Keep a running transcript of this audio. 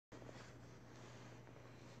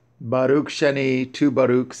Baruch Sheni to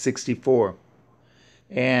Baruch 64.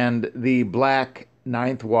 And the black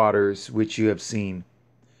ninth waters which you have seen.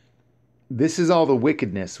 This is all the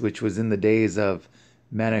wickedness which was in the days of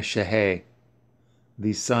Menashehe,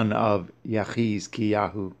 the son of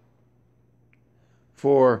Yachizkiyahu.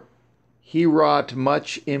 For he wrought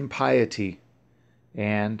much impiety,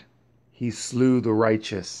 and he slew the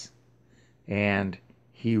righteous, and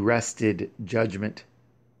he wrested judgment,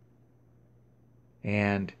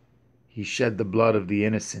 and he shed the blood of the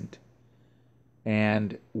innocent,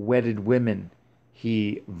 and wedded women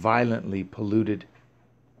he violently polluted,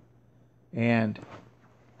 and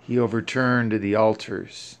he overturned the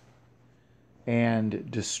altars,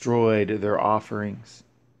 and destroyed their offerings,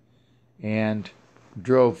 and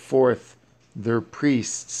drove forth their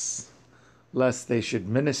priests, lest they should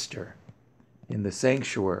minister in the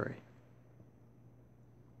sanctuary.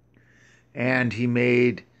 And he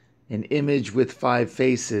made an image with 5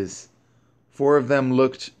 faces. 4 of them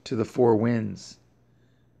looked to the 4 winds,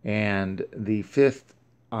 and the 5th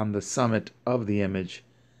on the summit of the image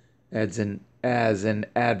as an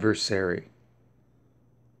adversary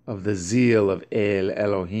of the zeal of El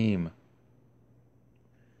Elohim.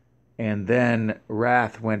 And then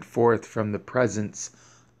wrath went forth from the presence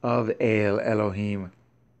of El Elohim,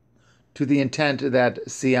 to the intent that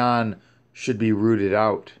Sion should be rooted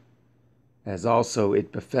out, as also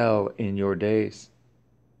it befell in your days.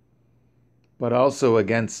 But also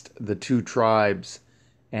against the 2 tribes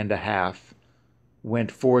and a half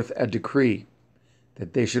went forth a decree,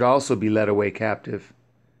 that they should also be led away captive,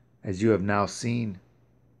 as you have now seen.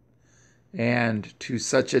 And to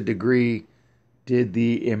such a degree did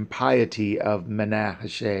the impiety of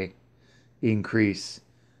Menashe increase,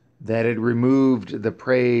 that it removed the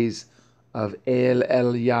praise of El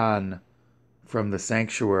Elyon from the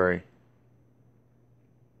sanctuary.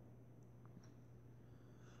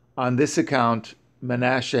 On this account,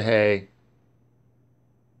 Menashe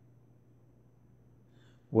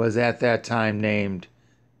was at that time named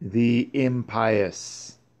the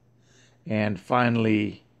Impious, and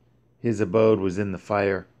finally his abode was in the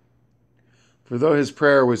fire. For though his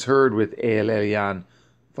prayer was heard with El Elyon,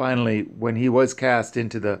 finally, when he was cast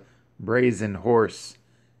into the brazen horse,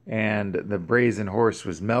 and the brazen horse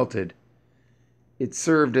was melted, it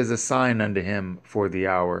served as a sign unto him for the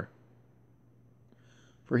hour.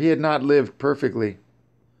 For he had not lived perfectly,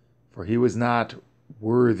 for he was not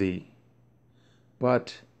worthy,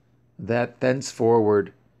 but that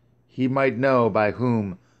thenceforward he might know by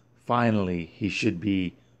whom finally he should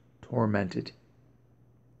be tormented.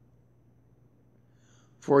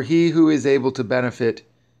 For he who is able to benefit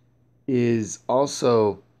is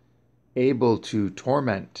also able to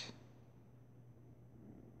torment.